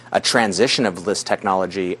decade, a transition of this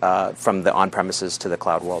technology from the on-premises to the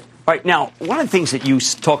cloud world. All right. Now, one of the things that you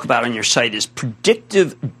talk about on your site is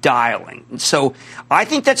predictive dialing. So I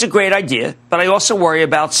think that's a great idea, but I also worry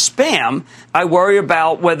about spam. I worry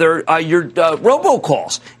about whether your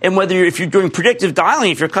robocalls and whether if you're doing predictive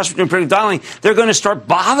dialing, if your customer's doing predictive dialing, they're going to start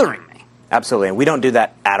bothering me. Absolutely. And we don't do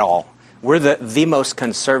that at all. We're the most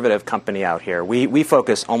conservative company out here. We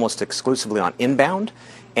focus almost exclusively on inbound.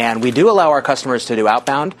 And we do allow our customers to do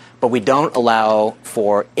outbound, but we don't allow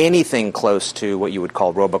for anything close to what you would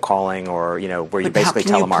call robocalling or, where you basically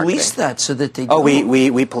telemarketing. How can you police that so that they don't? Oh,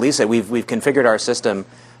 we police it. We've configured our system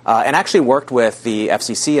and actually worked with the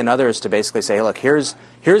FCC and others to basically say, hey, look, here's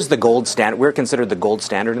the gold standard. We're considered the gold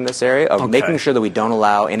standard in this area of making sure that we don't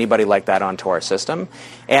allow anybody like that onto our system.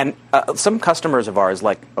 And some customers of ours,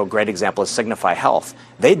 like a great example is Signify Health,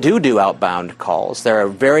 they do outbound calls. They're a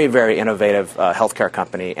very, very innovative healthcare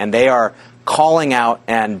company, and they are calling out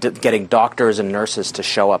and getting doctors and nurses to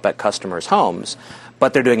show up at customers' homes,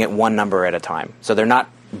 but they're doing it one number at a time. So they're not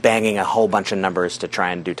banging a whole bunch of numbers to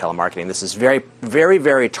try and do telemarketing. This is very, very,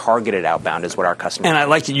 very targeted outbound is what our customers And I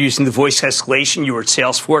liked it using the voice escalation. You were at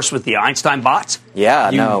Salesforce with the Einstein bots.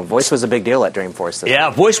 Yeah, voice was a big deal at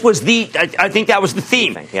Dreamforce. Voice was I think that was the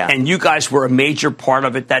theme. Yeah. And you guys were a major part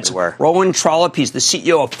of it. That's Rowan Trollope. He's the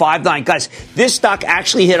CEO of Five9. Guys, this stock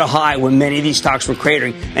actually hit a high when many of these stocks were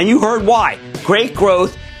cratering. And you heard why. Great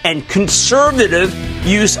growth and conservative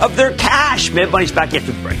use of their cash. Mad Money's back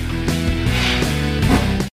after the break.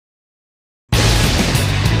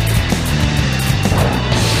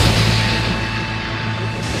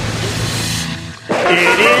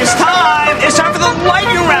 It is time. It's time for the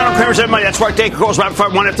lightning round of Kramer's Money. That's right. Take calls rapid fire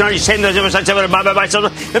 1 after 9. You say those bye.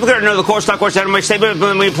 If we're know the core stock course out of my statement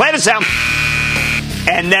when we play the sound.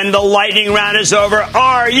 And then the lightning round is over.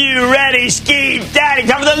 Are you ready, Ski Daddy?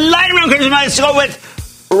 Time for the lightning round. Kramer's Money. Let's go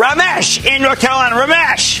with Ramesh in North Carolina.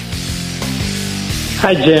 Ramesh.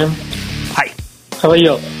 Hi, Jim. Hi. How are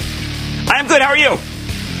you? I'm good. How are you?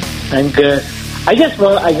 I'm good. I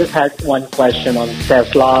just had one question on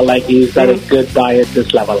Tesla. Is that a good buy at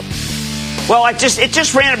this level? Well, it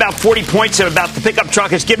just ran about 40 points at about the pickup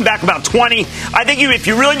truck. It's given back about 20. I think if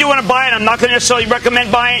you really do want to buy it, I'm not going to necessarily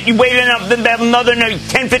recommend buying it. You wait another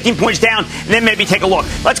 10, 15 points down, and then maybe take a look.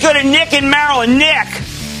 Let's go to Nick in Maryland. Nick.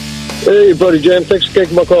 Hey, buddy, Jim. Thanks for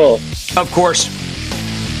taking my call. Of course.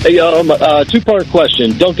 Hey, two-part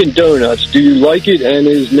question. Dunkin' Donuts, do you like it, and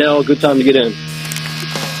is now a good time to get in?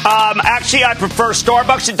 Actually, I prefer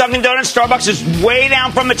Starbucks to Dunkin' Donuts. Starbucks is way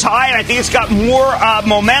down from its high, and I think it's got more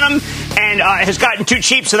momentum and has gotten too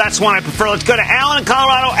cheap, so that's one I prefer. Let's go to Alan in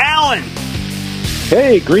Colorado. Alan.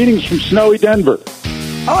 Hey, greetings from snowy Denver.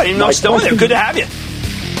 Oh, I didn't know it was snowing there. Good to have you.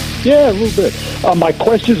 Yeah, a little bit. My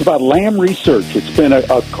question is about Lam Research. It's been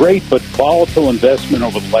a great but volatile investment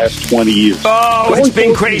over the last 20 years. Oh, it's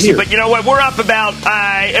been crazy. But you know what? We're up about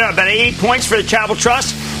 8 points for the Travel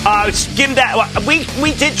Trust. Give that.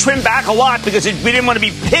 We did trim back a lot because we didn't want to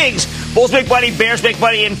be pigs. Bulls make money, bears make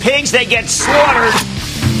money, and pigs, they get slaughtered.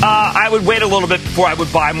 I would wait a little bit before I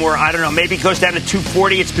would buy more. I don't know. Maybe it goes down to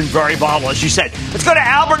 240. It's been very volatile, as you said. Let's go to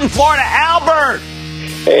Albert in Florida. Albert.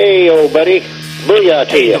 Hey, old buddy. Booyah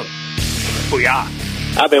to you. Booyah.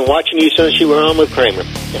 I've been watching you since you were on with Kramer.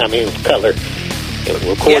 I mean, Cutler.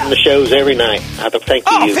 Recording the shows every night. I thank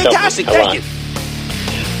you. Oh, fantastic. Thank you.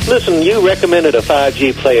 Listen, you recommended a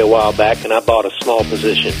 5G play a while back, and I bought a small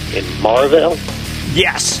position in Marvell.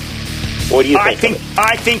 Yes. What do you think?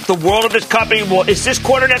 I think the world of this company is this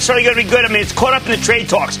quarter necessarily going to be good? I mean, it's caught up in the trade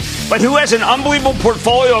talks. But who has an unbelievable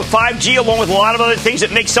portfolio of 5G along with a lot of other things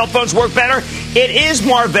that make cell phones work better? It is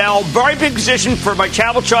Marvell. Very big position for my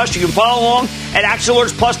Travel Trust. You can follow along at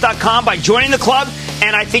ActionAlertsPlus.com by joining the club.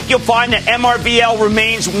 And I think you'll find that MRVL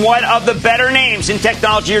remains one of the better names in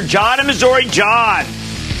technology. Here, John in Missouri. John.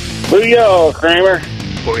 Booyah, Kramer.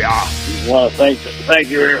 Booyah. Well, thank you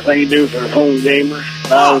for everything you do for the home gamers.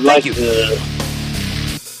 I would like to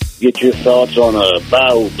get your thoughts on a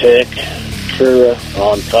biotech, Kura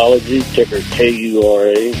Oncology, ticker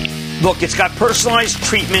KURA. Look, it's got personalized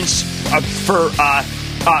treatments for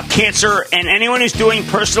cancer, and anyone who's doing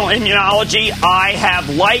personal immunology, I have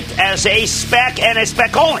liked as a spec and a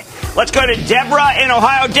spec only. Let's go to Deborah in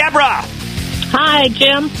Ohio. Deborah. Hi,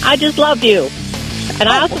 Jim. I just love you. And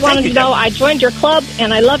I also wanted to know, I joined your club,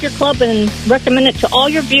 and I love your club and recommend it to all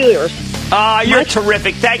your viewers. You're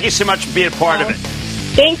terrific. Thank you so much for being a part of it.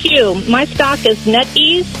 Thank you. My stock is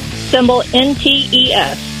NetEase, symbol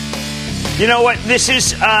NTES. You know what? This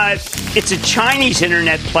is, it's a Chinese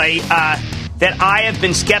internet play. that I have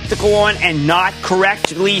been skeptical on and not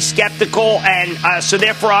correctly skeptical. And so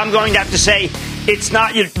therefore, I'm going to have to say it's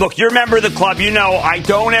not. Look, you're a member of the club. You know I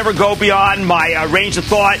don't ever go beyond my range of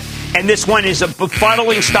thought. And this one is a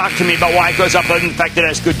befuddling stock to me about why it goes up, other than the fact that it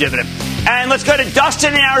has good dividend. And let's go to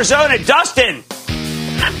Dustin in Arizona. Dustin.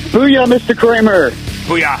 Booyah, Mr. Kramer.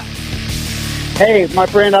 Booyah. Hey, my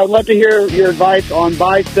friend, I would love to hear your advice on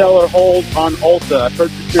buy, sell, or hold on Ulta.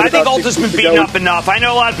 I think Ulta's been beaten up enough. I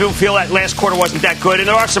know a lot of people feel that last quarter wasn't that good, and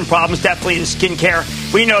there are some problems definitely in skincare.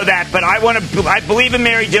 We know that, but I believe in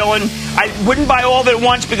Mary Dillon. I wouldn't buy all of it at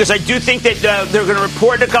once because I do think that they're going to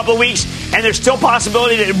report in a couple of weeks, and there's still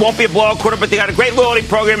possibility that it won't be a blowout quarter, but they got a great loyalty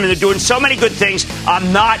program, and they're doing so many good things.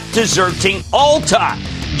 I'm not deserting Ulta.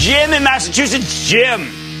 Jim in Massachusetts. Jim.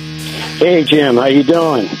 Hey, Jim. How you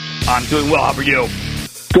doing? I'm doing well. How are you?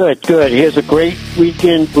 Good, good. Here's a great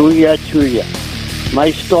weekend. Booyah to you.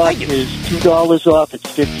 My stock is $2 off its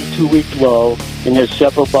 52-week low, and there's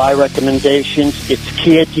several buy recommendations. It's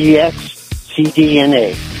CareDx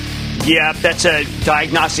cDNA. Yeah, that's a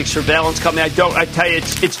diagnostic surveillance company. I tell you,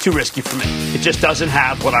 it's too risky for me. It just doesn't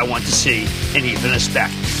have what I want to see in even a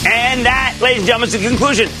spec. And that, ladies and gentlemen, is the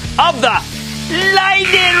conclusion of the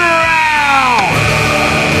Lightning Round.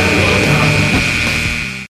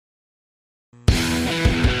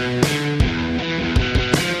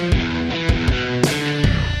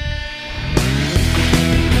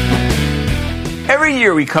 Every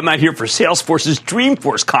year we come out here for Salesforce's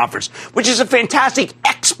Dreamforce conference, which is a fantastic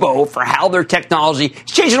expo for how their technology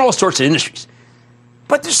is changing all sorts of industries.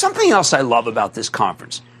 But there's something else I love about this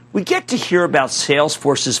conference. We get to hear about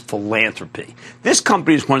Salesforce's philanthropy. This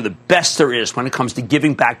company is one of the best there is when it comes to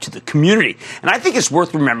giving back to the community. And I think it's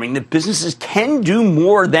worth remembering that businesses can do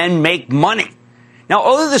more than make money. Now,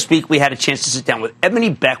 earlier this week, we had a chance to sit down with Ebony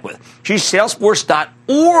Beckwith. She's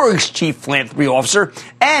Salesforce.org's Chief Philanthropy Officer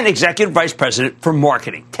and Executive Vice President for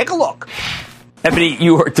Marketing. Take a look. Ebony,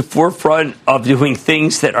 you are at the forefront of doing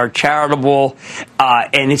things that are charitable,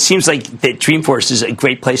 and it seems like that Dreamforce is a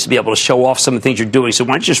great place to be able to show off some of the things you're doing. So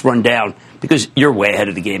why don't you just run down, because you're way ahead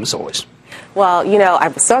of the game as always. Well,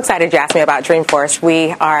 I'm so excited you asked me about Dreamforce. We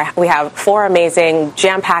have 4 amazing,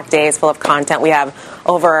 jam-packed days full of content. We have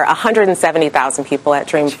over 170,000 people at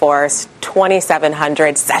Dreamforce,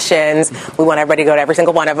 2,700 sessions. We want everybody to go to every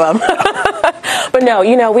single one of them. But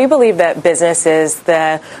no, we believe that business is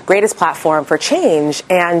the greatest platform for change,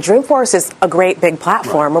 and Dreamforce is a great big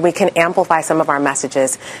platform where we can amplify some of our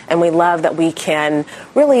messages, and we love that we can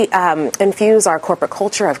really infuse our corporate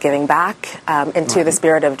culture of giving back into the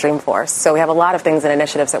spirit of Dreamforce. So we have a lot of things and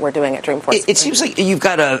initiatives that we're doing at Dreamforce. It seems like you've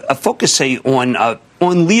got a focus, say,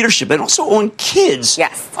 on leadership and also on kids.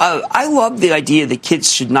 Yes. I love the idea that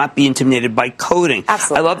kids should not be intimidated by coding.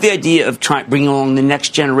 Absolutely. I love the idea of bringing along the next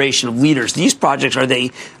generation of leaders. These projects, are they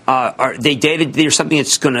dated? They're something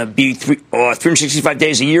that's going to be 365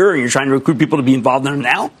 days a year, and you're trying to recruit people to be involved in them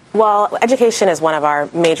now? Well, education is one of our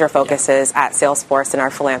major focuses at Salesforce in our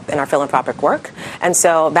philanthropic work. And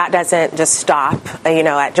so that doesn't just stop,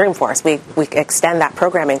 at Dreamforce. We extend that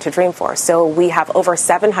programming to Dreamforce. So we have over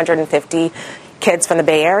 750 kids from the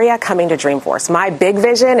Bay Area coming to Dreamforce. My big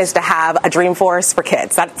vision is to have a Dreamforce for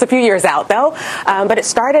kids. That's a few years out, though. But it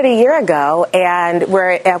started a year ago, and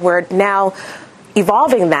we're now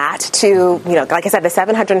evolving that to, like I said, the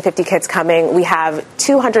 750 kids coming. We have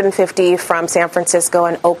 250 from San Francisco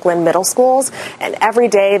and Oakland middle schools, and every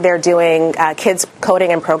day they're doing kids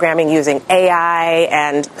coding and programming using AI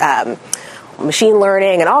and machine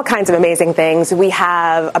learning and all kinds of amazing things. We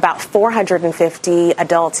have about 450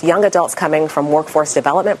 young adults coming from workforce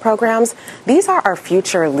development programs. These are our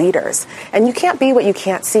future leaders, and you can't be what you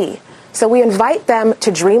can't see. So we invite them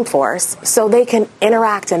to Dreamforce so they can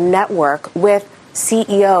interact and network with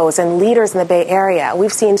CEOs and leaders in the Bay Area.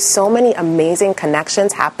 We've seen so many amazing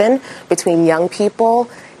connections happen between young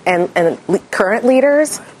people and current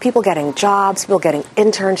leaders, people getting jobs, people getting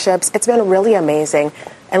internships. It's been really amazing,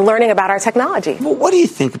 and learning about our technology. Well, what do you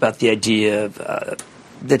think about the idea of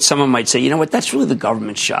that someone might say, that's really the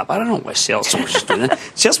government's job? I don't know why Salesforce is doing that.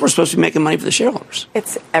 Salesforce is supposed to be making money for the shareholders.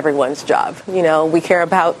 It's everyone's job. We care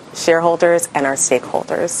about shareholders and our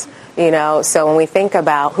stakeholders. So when we think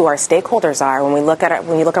about who our stakeholders are, when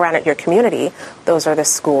you look around at your community, those are the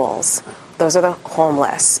schools, those are the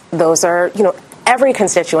homeless, those are, every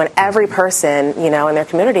constituent, every person, in their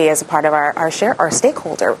community is a part of our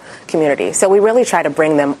stakeholder community. So we really try to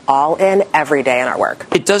bring them all in every day in our work.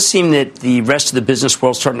 It does seem that the rest of the business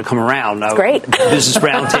world's starting to come around. It's great. Business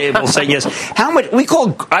Roundtable saying yes. How much I call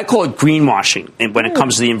it greenwashing when it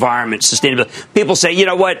comes to the environment, sustainability. People say,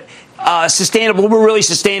 sustainable, we're really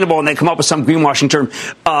sustainable, and they come up with some greenwashing term.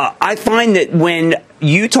 I find that when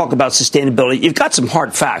you talk about sustainability. You've got some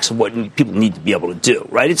hard facts of what people need to be able to do,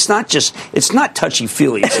 right? It's not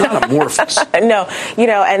touchy-feely. It's not amorphous. No,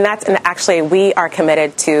 and actually we are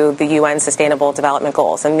committed to the UN Sustainable Development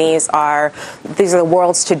Goals, and these are the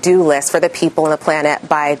world's to-do list for the people and the planet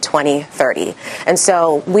by 2030. And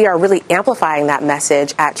so we are really amplifying that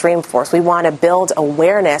message at Dreamforce. We want to build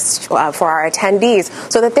awareness for our attendees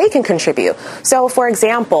so that they can contribute. So, for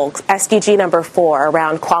example, SDG number 4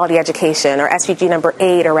 around quality education, or SDG number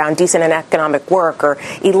 8 around decent and economic work, or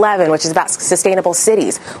 11, which is about sustainable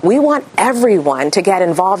cities. We want everyone to get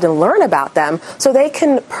involved and learn about them so they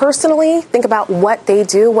can personally think about what they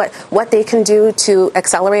do, what they can do to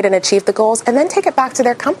accelerate and achieve the goals, and then take it back to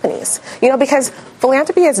their companies. Because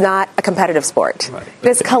philanthropy is not a competitive sport. Right.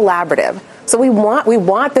 It's collaborative. So we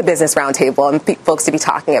want the business roundtable and folks to be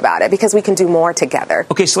talking about it because we can do more together.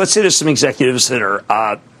 Okay, so let's say there's some executives that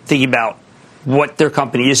are thinking about what their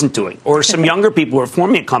company isn't doing, or some younger people who are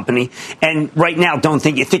forming a company and right now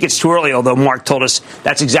think it's too early, although Mark told us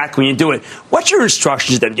that's exactly when you do it. What's your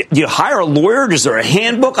instructions to them? Do you hire a lawyer? Is there a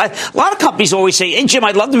handbook? A lot of companies always say, hey, Jim,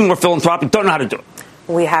 I'd love to be more philanthropic, don't know how to do it.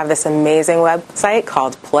 We have this amazing website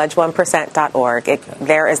called pledge1%.org.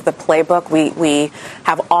 There is the playbook. We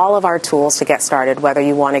have all of our tools to get started, whether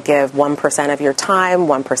you want to give 1% of your time,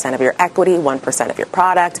 1% of your equity, 1% of your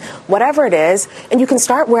product, whatever it is. And you can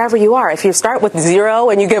start wherever you are. If you start with 0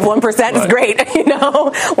 and you give 1%, it's great.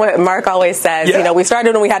 What Mark always says, we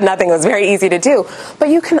started when we had nothing. It was very easy to do. But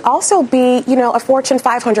you can also be, a Fortune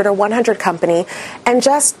 500 or 100 company and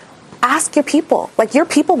just ask your people. Your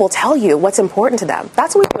people will tell you what's important to them.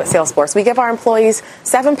 That's what we do at Salesforce. We give our employees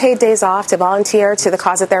 7 paid days off to volunteer to the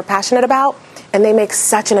cause that they're passionate about, and they make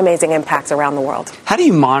such an amazing impact around the world. How do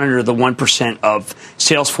you monitor the 1% of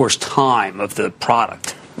Salesforce time of the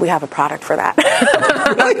product? We have a product for that.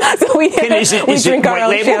 So we drink our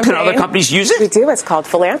own champagne. Can other companies use it? We do. It's called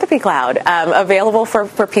Philanthropy Cloud, available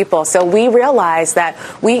for people. So we realized that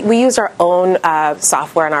we used our own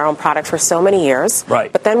software and our own product for so many years.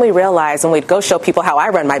 Right. But then we realized, and we'd go show people how I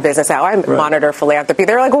run my business, how I monitor philanthropy.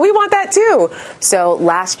 They were like, well, we want that too. So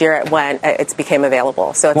last year it became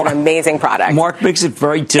available. So it's an amazing product. Mark makes it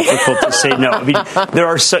very difficult to say no. I mean,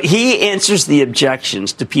 he answers the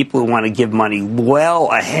objections to people who want to give money well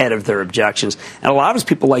ahead of their objections, and a lot of it's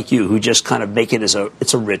people like you who just kind of make it as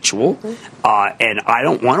it's a ritual. And I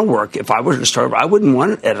don't want to work. If I were to start, I wouldn't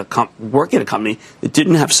want to work at a company that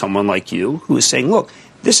didn't have someone like you who is saying, "Look,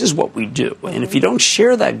 this is what we do," and if you don't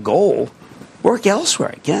share that goal, work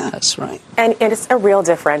elsewhere, I guess, right? And it's a real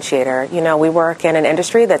differentiator. We work in an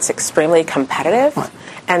industry that's extremely competitive. Right.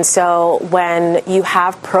 And so when you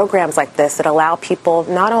have programs like this that allow people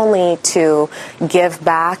not only to give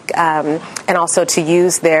back and also to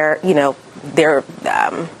use their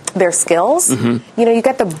skills, you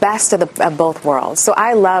get the best of both worlds. So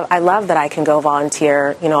I love that I can go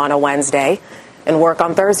volunteer, on a Wednesday and work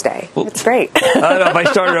on Thursday. Well, it's great. I don't know, if I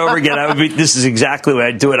started over again, this is exactly the way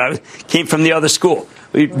I'd do it. I came from the other school.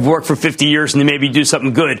 We work for 50 years and then maybe do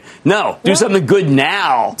something good. No, do something good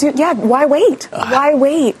now. Why wait? Why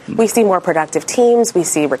wait? We see more productive teams. We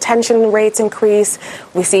see retention rates increase.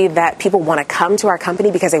 We see that people want to come to our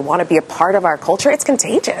company because they want to be a part of our culture. It's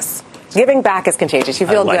contagious. Giving back is contagious. You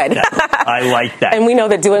feel good. I like that. And we know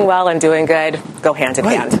that doing well and doing good go hand in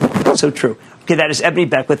hand. So true. Okay, that is Ebony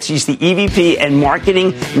Beckwith. She's the EVP and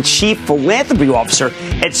Marketing and Chief Philanthropy Officer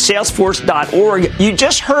at Salesforce.org. You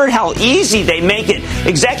just heard how easy they make it.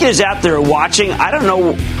 Executives out there are watching. I don't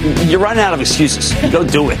know. You're running out of excuses. Go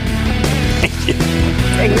do it. Thank you.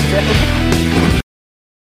 Thank you.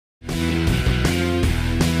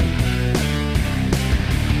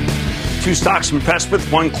 Two stocks I'm impressed with.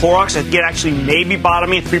 One, Clorox. I think it actually may be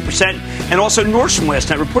bottoming at 3%. And also Nordstrom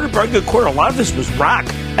last night reported a very good quarter. A lot of this was rock.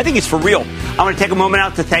 I think it's for real. I want to take a moment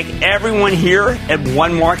out to thank everyone here at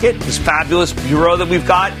One Market, this fabulous bureau that we've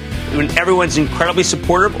got. Everyone's incredibly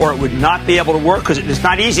supportive, or it would not be able to work because it's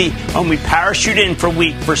not easy when we parachute in for a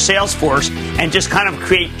week for Salesforce and just kind of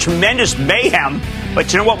create tremendous mayhem.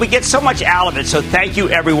 But you know what? We get so much out of it. So thank you,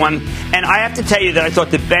 everyone. And I have to tell you that I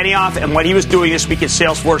thought that Benioff and what he was doing this week at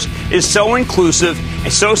Salesforce is so inclusive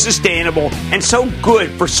and so sustainable and so good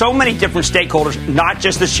for so many different stakeholders, not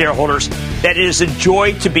just the shareholders, that it is a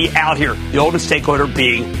joy to be out here. The ultimate stakeholder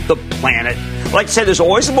being the planet. Like I said, there's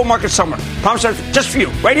always a bull market somewhere. Promise just for you,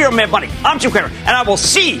 right here on Mad Money. I'm Jim Cramer, and I will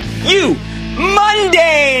see you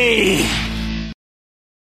Monday.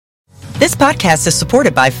 This podcast is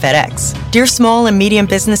supported by FedEx. Dear small and medium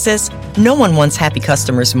businesses, no one wants happy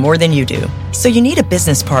customers more than you do. So you need a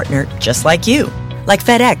business partner just like you. Like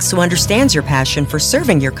FedEx, who understands your passion for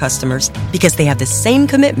serving your customers because they have the same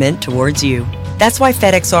commitment towards you. That's why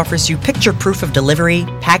FedEx offers you picture proof of delivery,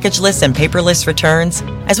 packageless and paperless returns,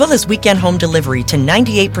 as well as weekend home delivery to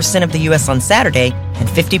 98% of the U.S. on Saturday and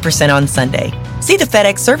 50% on Sunday. See the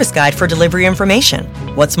FedEx service guide for delivery information.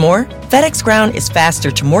 What's more, FedEx Ground is faster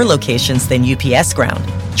to more locations than UPS Ground.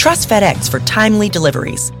 Trust FedEx for timely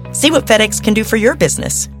deliveries. See what FedEx can do for your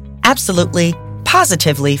business. Absolutely,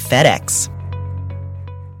 positively FedEx.